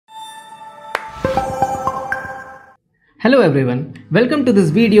Hello everyone, welcome to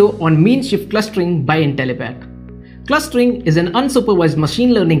this video on mean shift clustering by Intellipaat. Clustering is an unsupervised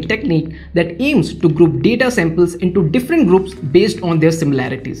machine learning technique that aims to group data samples into different groups based on their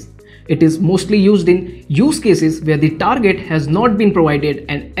similarities. It is mostly used in use cases where the target has not been provided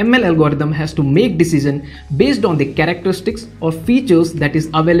and ML algorithm has to make decision based on the characteristics or features that is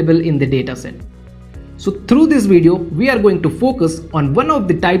available in the dataset. So through this video, we are going to focus on one of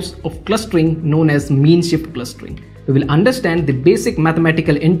the types of clustering known as mean shift clustering. We will understand the basic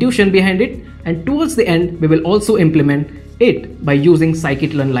mathematical intuition behind it, and towards the end, we will also implement it by using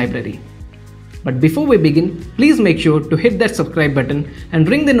scikit-learn library. But before we begin, please make sure to hit that subscribe button and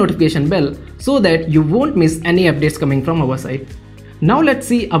ring the notification bell so that you won't miss any updates coming from our side. Now let's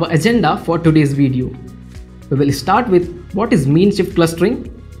see our agenda for today's video. We will start with what is mean shift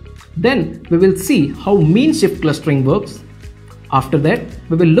clustering. Then we will see how mean shift clustering works. After that,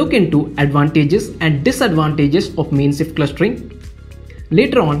 we will look into advantages and disadvantages of mean shift clustering.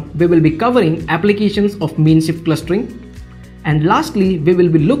 Later on, we will be covering applications of mean shift clustering. And lastly, we will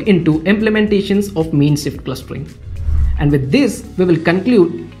be look into implementations of mean shift clustering. And with this, we will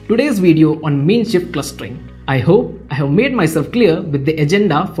conclude today's video on mean shift clustering. I hope I have made myself clear with the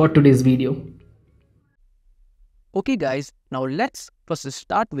agenda for today's video. Okay guys, now let's first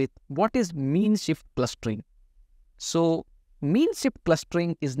start with what is mean shift clustering. So mean shift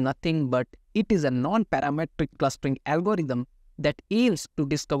clustering is nothing but it is a non-parametric clustering algorithm that aims to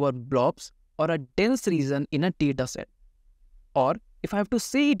discover blobs or a dense region in a dataset. Or if I have to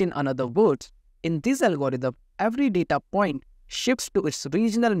say it in another words, in this algorithm, every data point shifts to its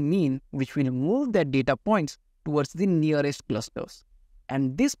regional mean, which will move that data points towards the nearest clusters.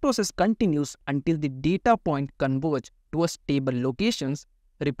 And this process continues until the data point converge to a stable locations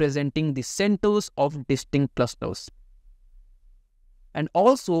representing the centers of distinct clusters. And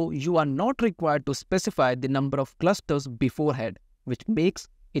also, you are not required to specify the number of clusters beforehand, which makes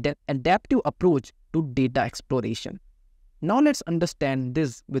it an adaptive approach to data exploration. Now let's understand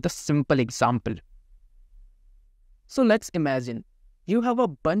this with a simple example. So let's imagine you have a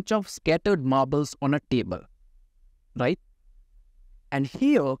bunch of scattered marbles on a table, right? And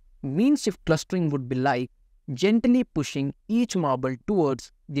here, mean shift clustering would be like gently pushing each marble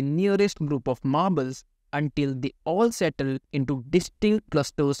towards the nearest group of marbles until they all settle into distinct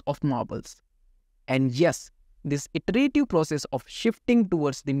clusters of marbles. And yes, this iterative process of shifting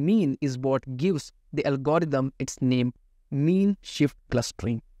towards the mean is what gives the algorithm its name, mean shift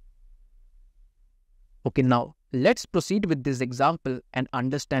clustering. Okay, now let's proceed with this example and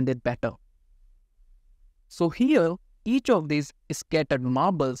understand it better. So here, each of these scattered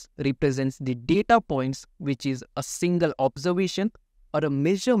marbles represents the data points, which is a single observation or a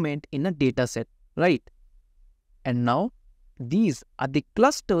measurement in a dataset, right? And now, these are the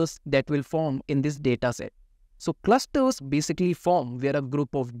clusters that will form in this dataset. So clusters basically form where a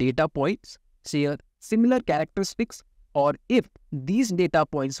group of data points share similar characteristics, or if these data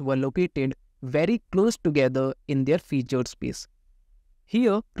points were located very close together in their featured space.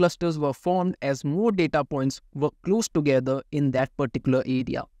 Here, clusters were formed as more data points were close together in that particular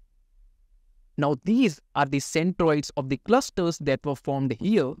area. Now, these are the centroids of the clusters that were formed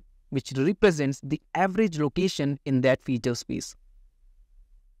here, which represents the average location in that feature space.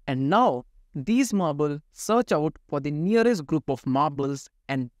 And now, these marbles search out for the nearest group of marbles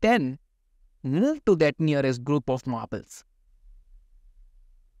and then move to that nearest group of marbles.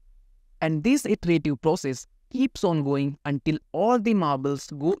 And this iterative process keeps on going until all the marbles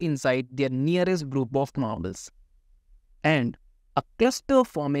go inside their nearest group of marbles. And a cluster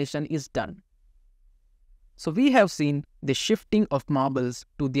formation is done. So we have seen the shifting of marbles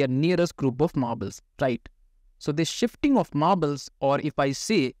to their nearest group of marbles, right? So this shifting of marbles, or if I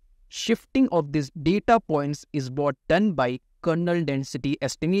say shifting of these data points, is what done by kernel density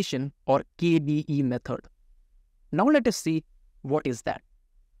estimation or KDE method. Now let us see what is that.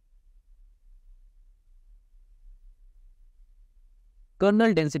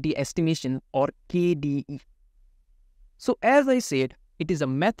 Kernel density estimation or KDE. So as I said, it is a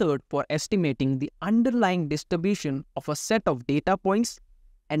method for estimating the underlying distribution of a set of data points,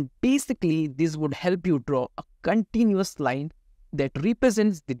 and basically this would help you draw a continuous line that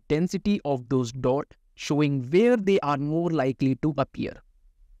represents the density of those dots, showing where they are more likely to appear.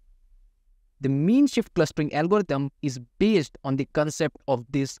 The mean shift clustering algorithm is based on the concept of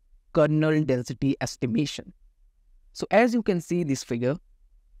this kernel density estimation. So as you can see this figure,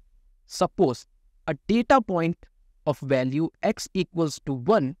 suppose a data point of value x equals to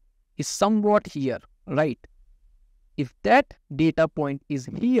 1 is somewhat here, right? If that data point is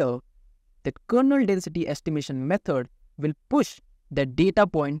here, the kernel density estimation method will push that data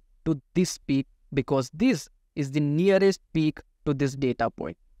point to this peak because this is the nearest peak to this data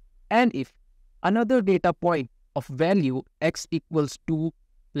point. And if another data point of value x equals to,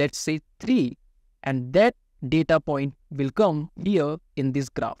 let's say, 3, and that data point will come here in this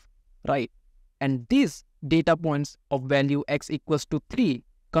graph, right? And these data points of value x equals to 3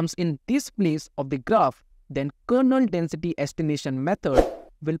 comes in this place of the graph, then kernel density estimation method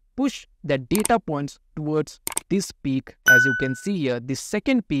will push the data points towards this peak, as you can see here, this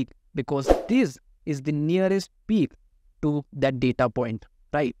second peak, because this is the nearest peak to that data point,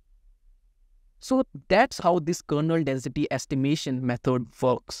 right? So that's how this kernel density estimation method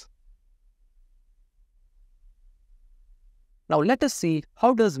works. Now let us see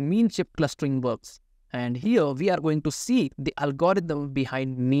how does mean shift clustering works. And here we are going to see the algorithm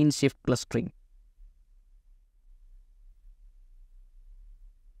behind mean shift clustering.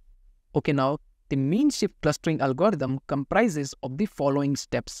 Okay, now the mean shift clustering algorithm comprises of the following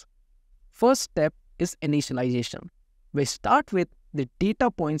steps. First step is initialization. We start with the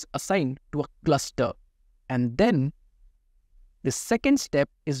data points assigned to a cluster, and then the second step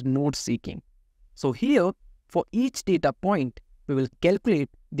is node seeking. So here, for each data point, we will calculate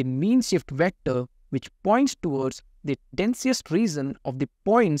the mean shift vector which points towards the densest region of the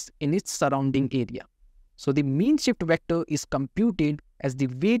points in its surrounding area. So the mean shift vector is computed as the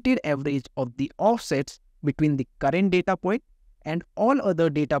weighted average of the offsets between the current data point and all other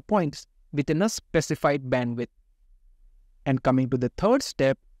data points within a specified bandwidth. And coming to the third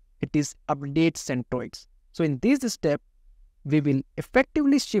step, it is update centroids. So in this step, we will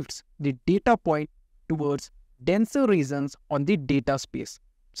effectively shift the data point towards denser regions on the data space.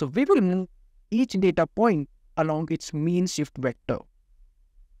 So we will move each data point along its mean shift vector.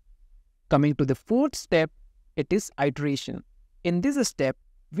 Coming to the fourth step, it is iteration. In this step,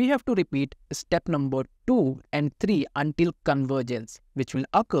 we have to repeat step number 2 and 3 until convergence, which will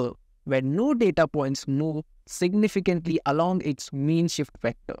occur when no data points move significantly along its mean shift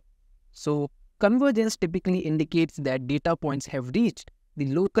vector. So convergence typically indicates that data points have reached the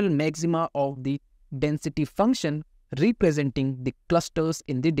local maxima of the density function representing the clusters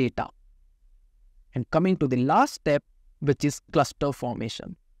in the data. And coming to the last step, which is cluster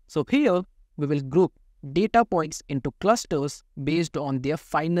formation. So here we will group data points into clusters based on their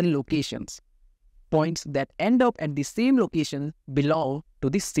final locations. Points that end up at the same location belong to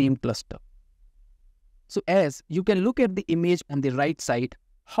the same cluster. So as you can look at the image on the right side,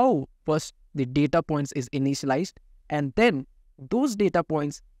 how first the data points is initialized, and then those data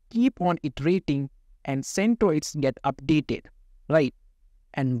points keep on iterating and centroids get updated, right?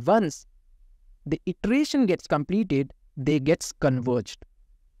 And once the iteration gets completed, they get converged.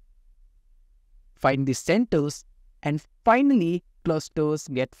 Find the centers, and finally clusters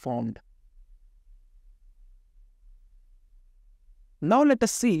get formed. Now let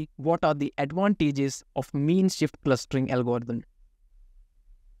us see what are the advantages of mean shift clustering algorithm.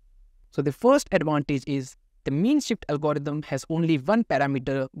 So the first advantage is the mean shift algorithm has only one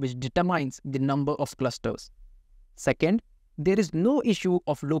parameter which determines the number of clusters. Second, there is no issue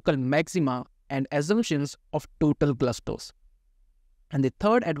of local maxima and assumptions of total clusters. And the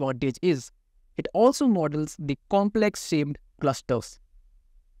third advantage is it also models the complex shaped clusters.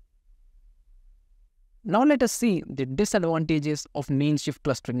 Now let us see the disadvantages of mean shift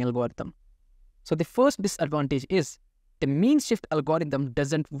clustering algorithm. So the first disadvantage is the mean shift algorithm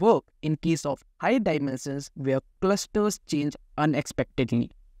doesn't work in case of high dimensions where clusters change unexpectedly.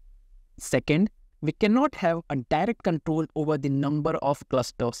 Second, we cannot have a direct control over the number of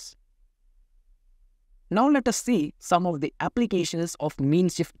clusters. Now let us see some of the applications of mean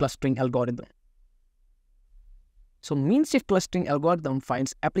shift clustering algorithm. So mean shift clustering algorithm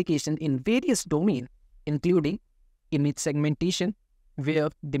finds application in various domains, including image segmentation, where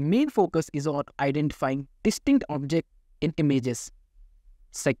the main focus is on identifying distinct objects in images.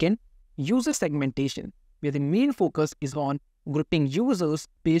 Second, user segmentation, where the main focus is on grouping users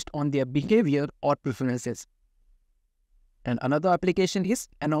based on their behavior or preferences. And another application is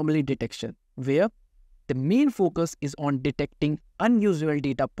anomaly detection, where the main focus is on detecting unusual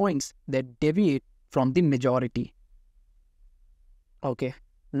data points that deviate from the majority. Okay,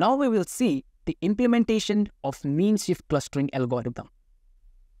 now we will see the implementation of mean shift clustering algorithm.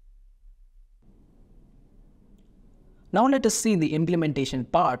 Now let us see the implementation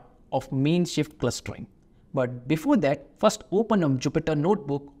part of mean shift clustering. But before that, first open a Jupyter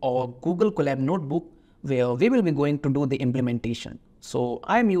notebook or Google Colab notebook where we will be going to do the implementation. So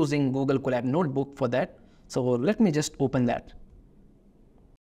I'm using Google Colab notebook for that. So let me just open that.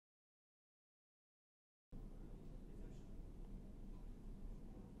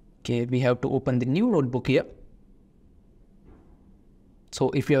 Okay, we have to open the new notebook here. So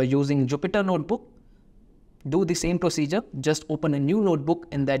if you are using Jupyter notebook, do the same procedure. Just open a new notebook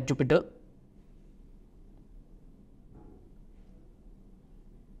in that Jupyter.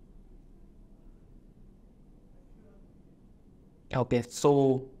 Okay,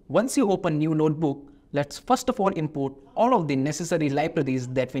 so once you open new notebook, let's first of all import all of the necessary libraries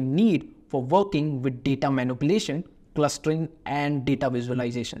that we need for working with data manipulation, clustering, and data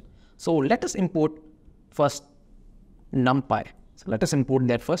visualization. So let us import first NumPy. So let us import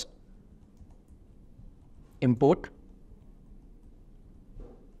that first. Import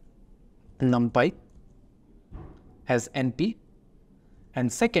NumPy as NP, and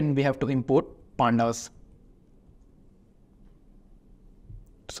second we have to import pandas.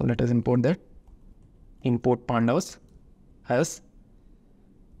 So let us import that. Import pandas as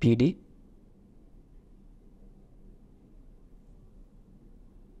PD.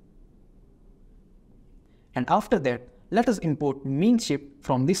 And after that, let us import mean shift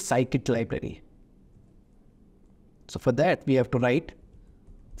from the scikit library. So for that, we have to write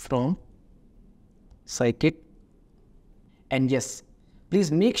from scikit. And yes,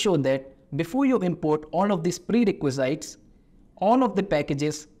 please make sure that before you import all of these prerequisites, all of the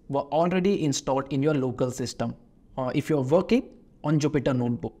packages were already installed in your local system, or if you're working on Jupyter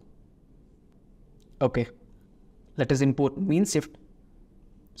Notebook. Okay, let us import mean shift.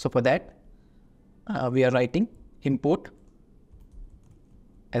 So for that, we are writing import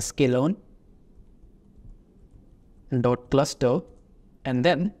scikit-learn dot cluster, and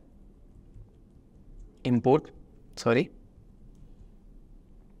then import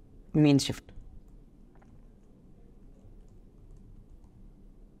mean shift.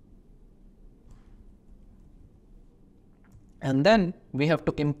 And then we have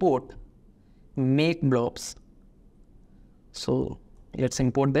to import make blobs. So let's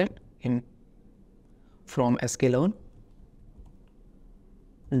import that in from scikit-learn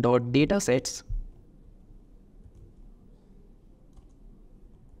dot datasets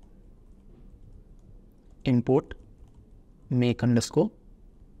import make underscore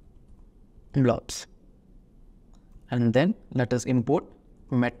blobs, and then let us import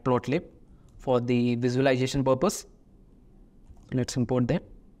matplotlib for the visualization purpose. Let's import that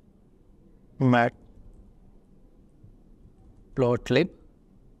matplotlib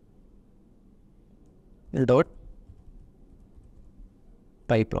dot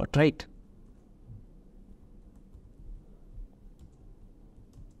pyplot, right?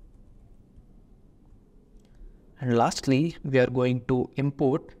 And lastly, we are going to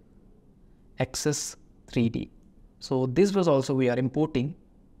import access 3D. So this was also we are importing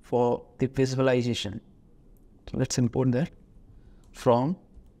for the visualization. So let's import that from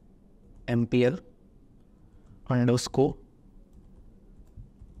mpl underscore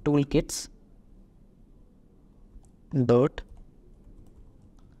toolkits dot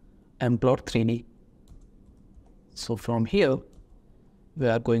mplot3d. So from here we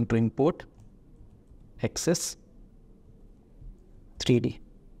are going to import access 3D.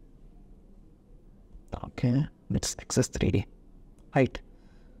 Okay, let's access 3D, right?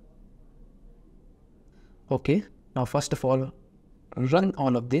 Okay, now first of all run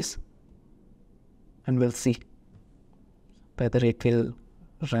all of this and we'll see whether it will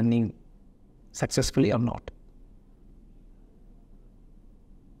running successfully or not.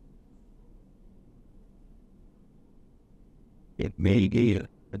 It may be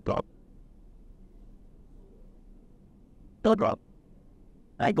a drop. No drop.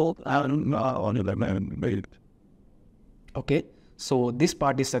 I go on the. Okay, so this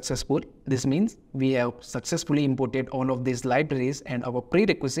part is successful. This means we have successfully imported all of these libraries and our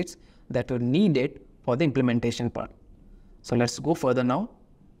prerequisites that were needed for the implementation part. So let's go further now.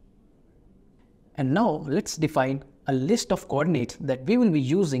 And now let's define a list of coordinates that we will be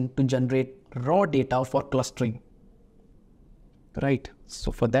using to generate raw data for clustering. Right,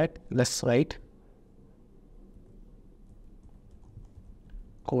 so for that, let's write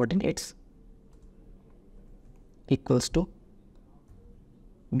coordinates equals to,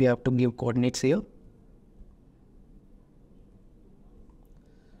 we have to give coordinates here.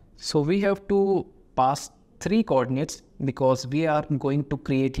 So we have to pass 3 coordinates because we are going to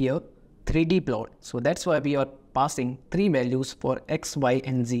create here 3D plot. So that's why we are passing 3 values for x, y,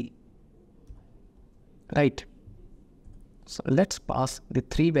 and z. Right. So let's pass the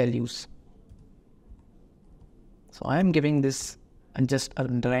 3 values. So I am giving this just a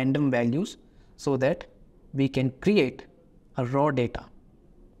random values so that we can create a raw data,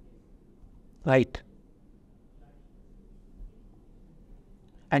 right?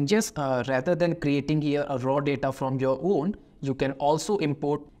 And just rather than creating here a raw data from your own, you can also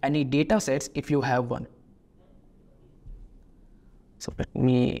import any data sets if you have one. So let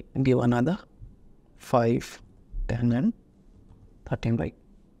me give another 5, 10 and 13, right?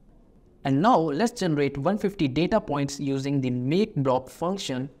 And now let's generate 150 data points using the make blob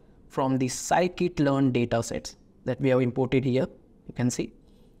function from the scikit-learn datasets that we have imported here, you can see.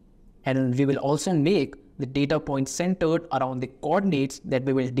 And we will also make the data points centered around the coordinates that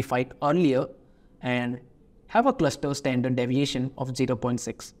we will define earlier and have a cluster standard deviation of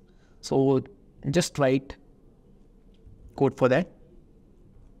 0.6. So just write code for that.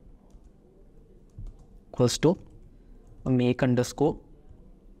 Equals to make underscore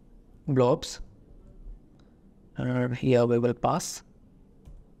blobs. Here we will pass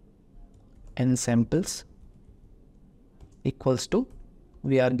n samples equals to,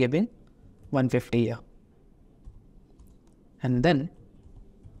 we are giving 150 here. And then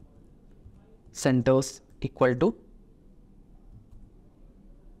centers equal to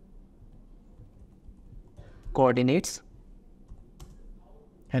coordinates,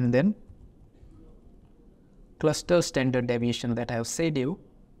 and then cluster standard deviation that I have said you,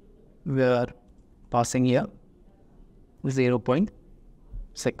 we are passing here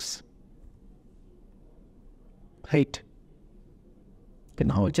 0.6. Right. Okay,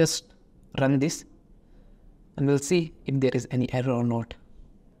 now just run this and we'll see if there is any error or not.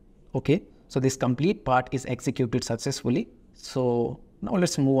 Okay, so this complete part is executed successfully. So now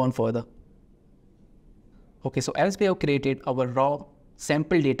let's move on further. Okay, so as we have created our raw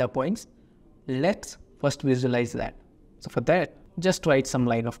sample data points, let's first visualize that. So for that, just write some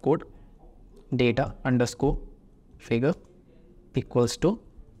line of code. Data underscore figure equals to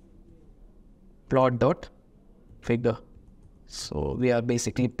plot dot figure. So we are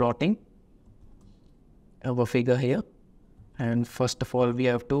basically plotting our figure here, and first of all we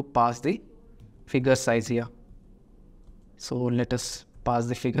have to pass the figure size here. So let us pass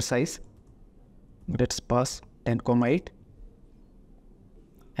the figure size. Let's pass 10,8,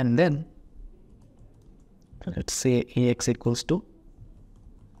 and then let's say ax equals to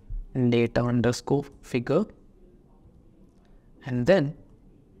data underscore figure, and then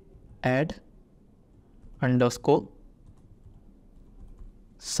add underscore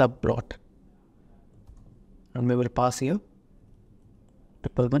subplot, and we will pass here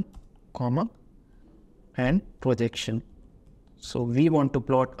 111, comma, and projection. So we want to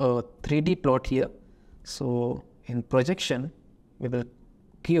plot a 3D plot here. So in projection, we will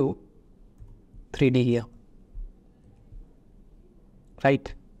give 3D here.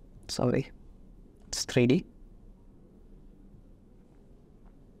 Right? Sorry, it's 3D.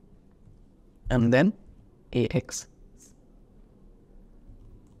 And then AX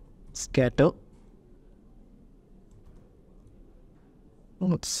scatter.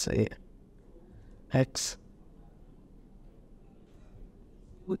 Let's say X.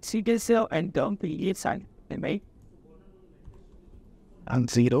 See this cell and dump the inside, right? And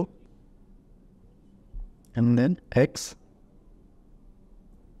 0. And then X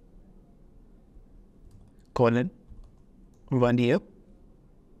colon 1 here.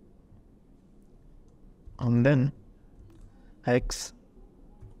 And then X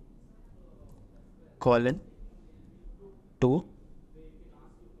colon 2.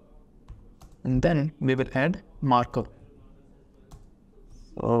 And then we will add marker.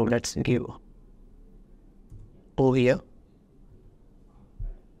 So let's give O here,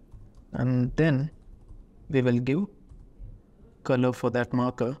 and then we will give color for that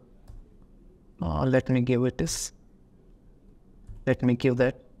marker. Let me give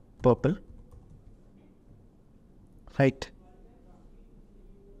that purple. Right,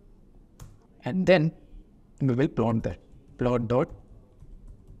 and then we will plot that. Plot dot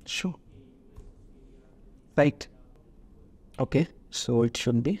show. Right. Okay, so it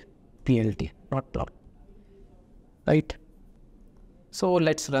should be PLT, not plot. Right. So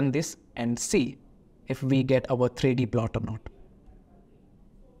let's run this and see if we get our 3D plot or not.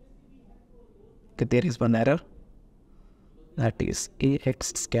 Okay, there is one error. That is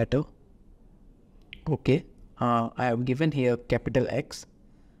AX scatter. Okay, I have given here capital X.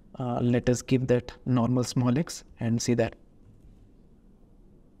 Let us give that normal small x and see that.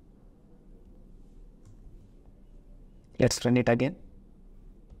 Let's run it again.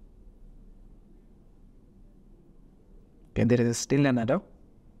 Okay, there is still an error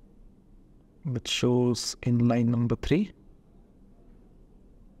which shows in line number 3.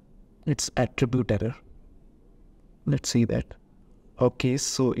 It's attribute error. Let's see that. Okay,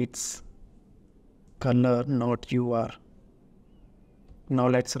 so it's color, not UR. Now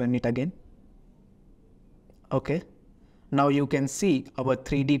let's run it again. Okay, now you can see our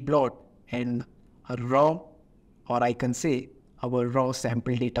 3D plot and a raw, or I can say our raw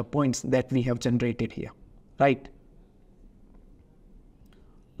sample data points that we have generated here, right?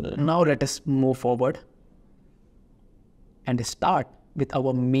 Now let us move forward and start with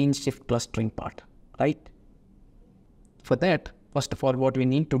our mean shift clustering part, right? For that, first of all, what we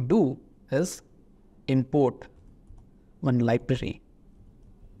need to do is import one library,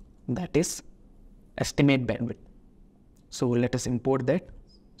 that is estimate bandwidth. So let us import that.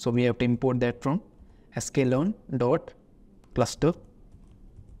 So we have to import that from scikit-learn.cluster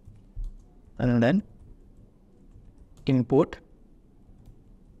and then import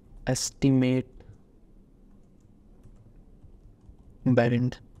estimate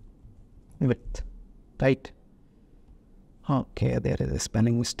bandwidth, right? Okay, there is a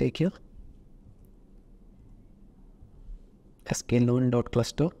spelling mistake here.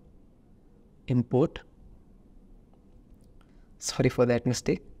 scikit-learn.cluster import, sorry for that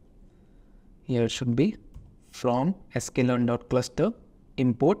mistake. Here it should be from scikit-learn.cluster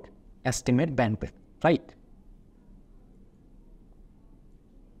import estimate bandwidth, right?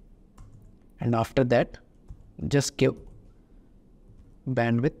 And after that, just give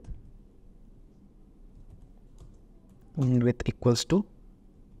bandwidth equals to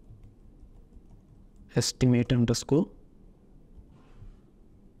estimate underscore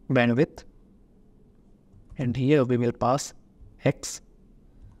bandwidth, and here we will pass x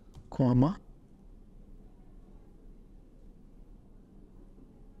comma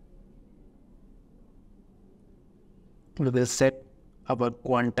we will set our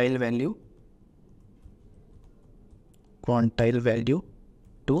quantile value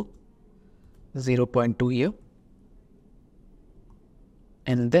to 0.2 here,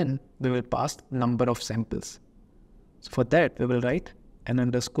 and then we will pass number of samples. So for that we will write n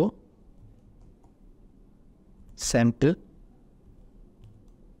underscore sample,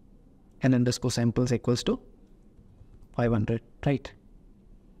 n underscore samples equals to 500, right?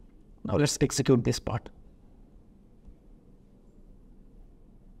 Now let's execute this part.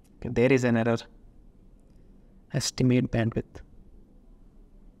 Okay, there is an error. Estimate bandwidth.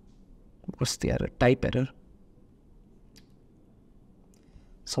 What's the error? Type error.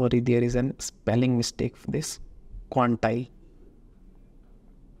 Sorry, there is a spelling mistake for this. Quantile.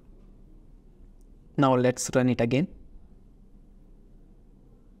 Now let's run it again.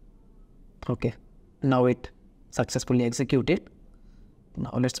 Okay, now it successfully executed.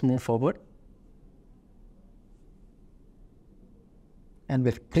 Now let's move forward and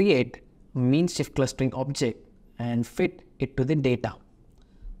we'll create mean shift clustering object and fit it to the data.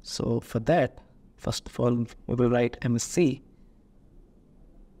 So for that, first of all, we will write MSC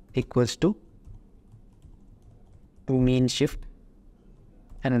equals to mean shift,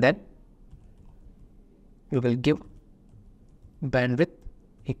 and then we will give bandwidth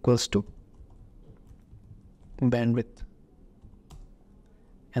equals to bandwidth,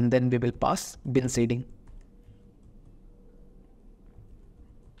 and then we will pass bin seeding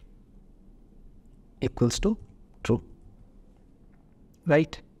equals to true,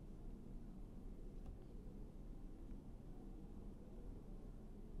 right?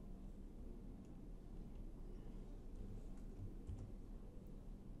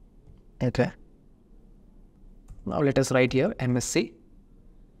 Okay. Now let us write here MSC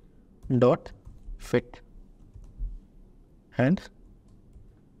dot fit, and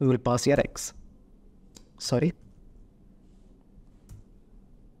we will pass here x. Sorry.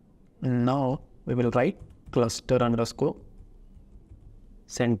 Now we will write cluster underscore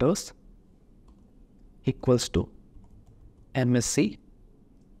centers equals to MSC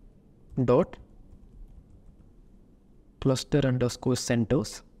dot cluster underscore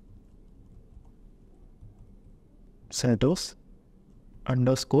centers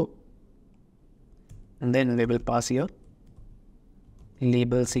underscore, and then we will pass here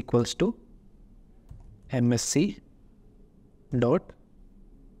labels equals to MSC dot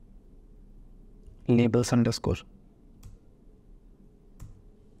labels underscore,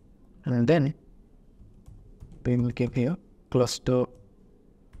 and then we will give here cluster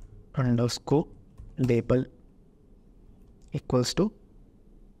underscore label equals to,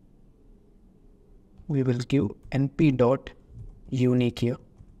 we will give np dot unique here,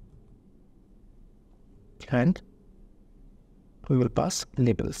 and we will pass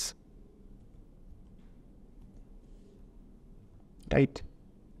labels, right?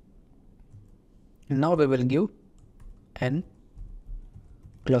 Now we will give n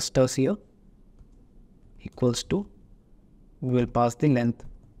clusters here equals to, we will pass the length,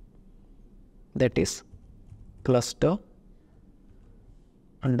 that is cluster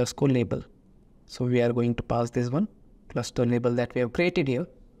underscore label. So we are going to pass this one cluster label that we have created here.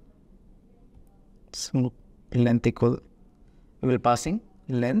 So length equal, we will passing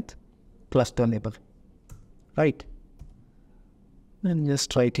length cluster label, right? and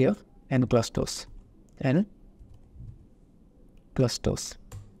just write here n clusters.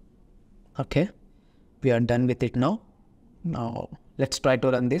 Okay, we are done with it now. Now let's try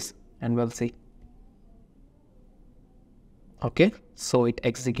to run this and we'll see. Okay, so it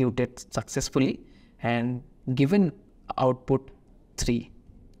executed successfully and given output 3,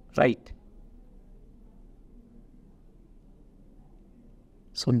 right?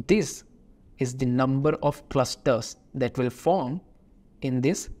 So this is the number of clusters that will form in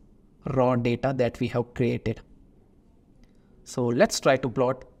this raw data that we have created. So let's try to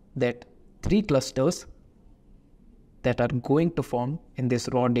plot that 3 clusters that are going to form in this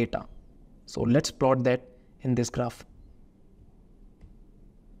raw data. So let's plot that in this graph.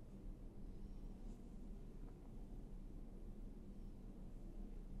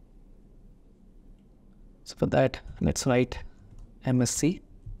 So for that, let's write MSC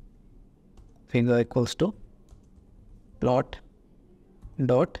figure equals to plot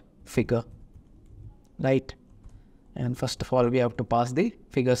dot figure, right? And first of all, we have to pass the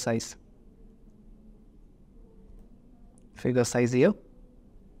figure size. Figure size here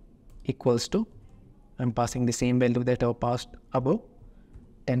equals to, I'm passing the same value that I passed above,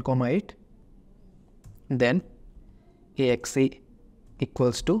 10,8. Then AXC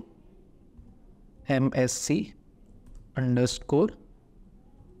equals to MSC underscore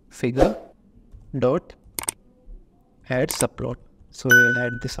figure dot add subplot. So we will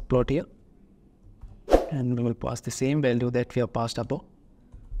add the subplot here and we will pass the same value that we have passed above.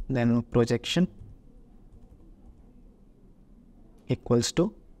 Then projection equals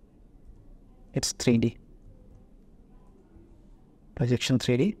to, it's 3D, projection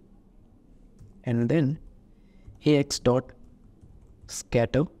 3D, and then AX dot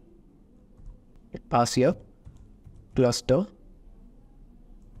scatter, it pass here cluster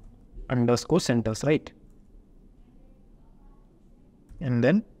underscore centers, right? And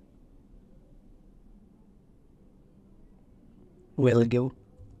then we'll give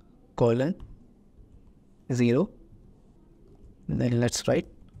colon 0. Then let's write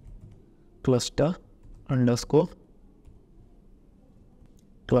cluster underscore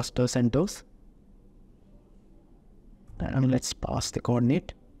cluster centers, and let's pass the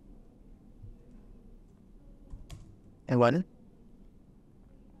coordinate 1.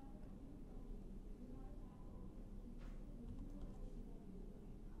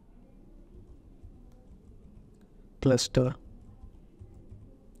 Cluster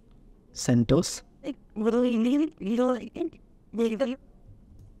centers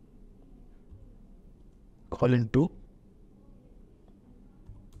colon 2.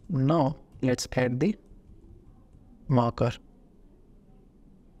 Now let's add the marker,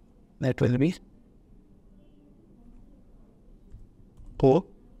 that will be O,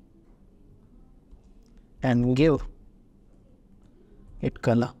 and give it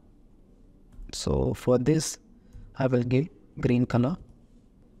color. So for this I will give green color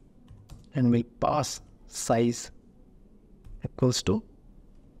and will pass size equals to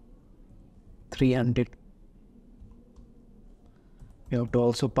 300. We have to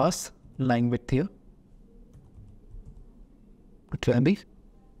also pass line width here, it will be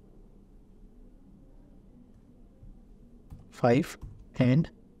 5, and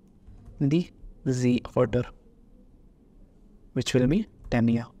the Z order, which will be 10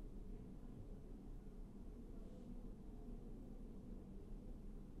 here.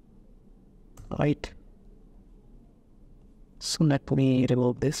 Right. So let me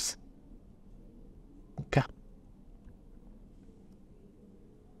remove this. Okay.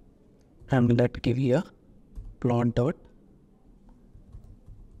 And let's give here plot dot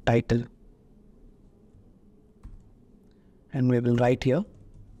title, and we will write here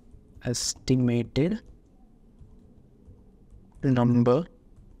estimated number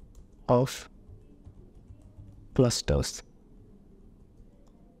of clusters,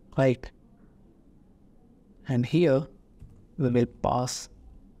 right? And here we will pass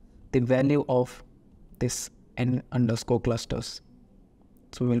the value of this n underscore clusters.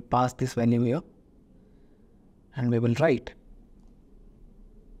 So we will pass this value here and we will write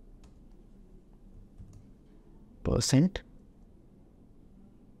percent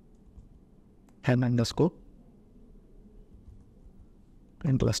n underscore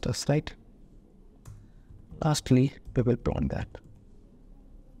n clusters, right? Lastly, we will plot that.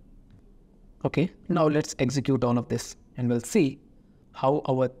 Okay, now let's execute all of this and we'll see how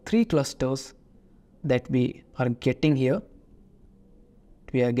our 3 clusters that we are getting here,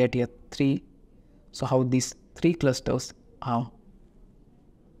 we are getting here 3. So how these 3 clusters are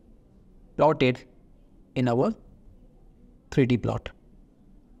plotted in our 3D plot.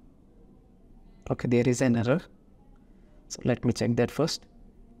 Okay, there is an error. So let me check that first.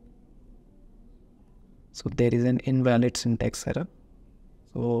 So there is an invalid syntax error.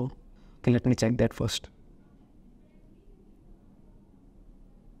 So okay, let me check that first.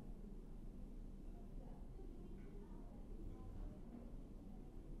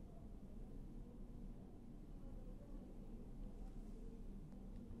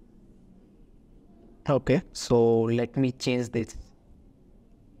 Okay, so let me change this.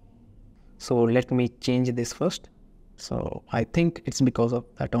 So let me change this first. So I think it's because of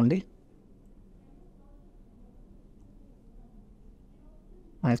that only.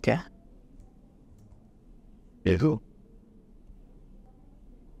 Okay. There you go.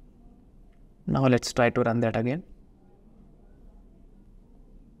 Now let's try to run that again.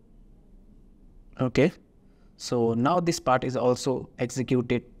 Okay. So now this part is also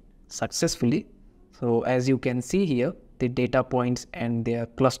executed successfully. So as you can see here, the data points and their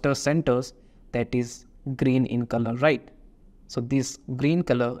cluster centers, that is green in color, right? So this green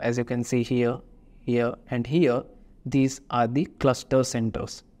color, as you can see here, here and here, these are the cluster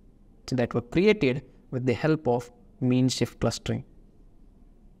centers that were created with the help of mean shift clustering,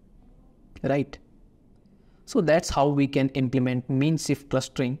 right? So that's how we can implement mean shift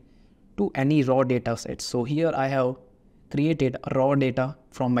clustering to any raw data set. So here I have created a raw data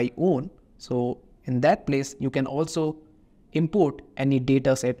from my own. So in that place, you can also import any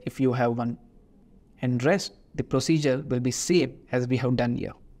data set if you have one, and rest the procedure will be same as we have done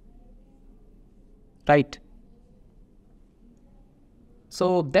here, right?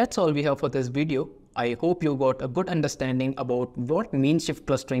 So that's all we have for this video. I hope you got a good understanding about what mean shift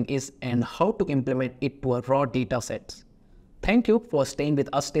clustering is and how to implement it to a raw data sets. Thank you for staying with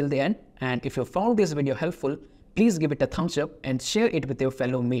us till the end, and if you found this video helpful, please give it a thumbs up and share it with your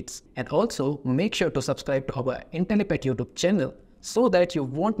fellow mates. And also make sure to subscribe to our Intellipaat YouTube channel so that you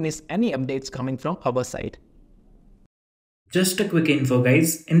won't miss any updates coming from our side. Just a quick info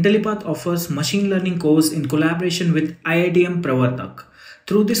guys, Intellipaat offers machine learning course in collaboration with IITM Pravartak.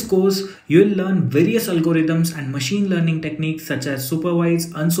 Through this course, you will learn various algorithms and machine learning techniques such as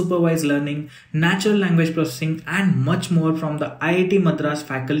supervised, unsupervised learning, natural language processing, and much more from the IIT Madras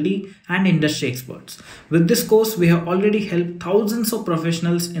faculty and industry experts. With this course, we have already helped thousands of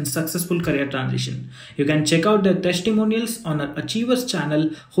professionals in successful career transition. You can check out their testimonials on our Achievers channel,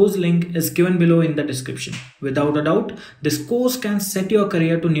 whose link is given below in the description. Without a doubt, this course can set your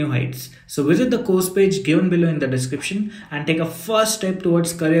career to new heights. So visit the course page given below in the description and take a first step towards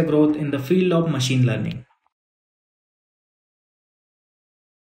career growth in the field of machine learning.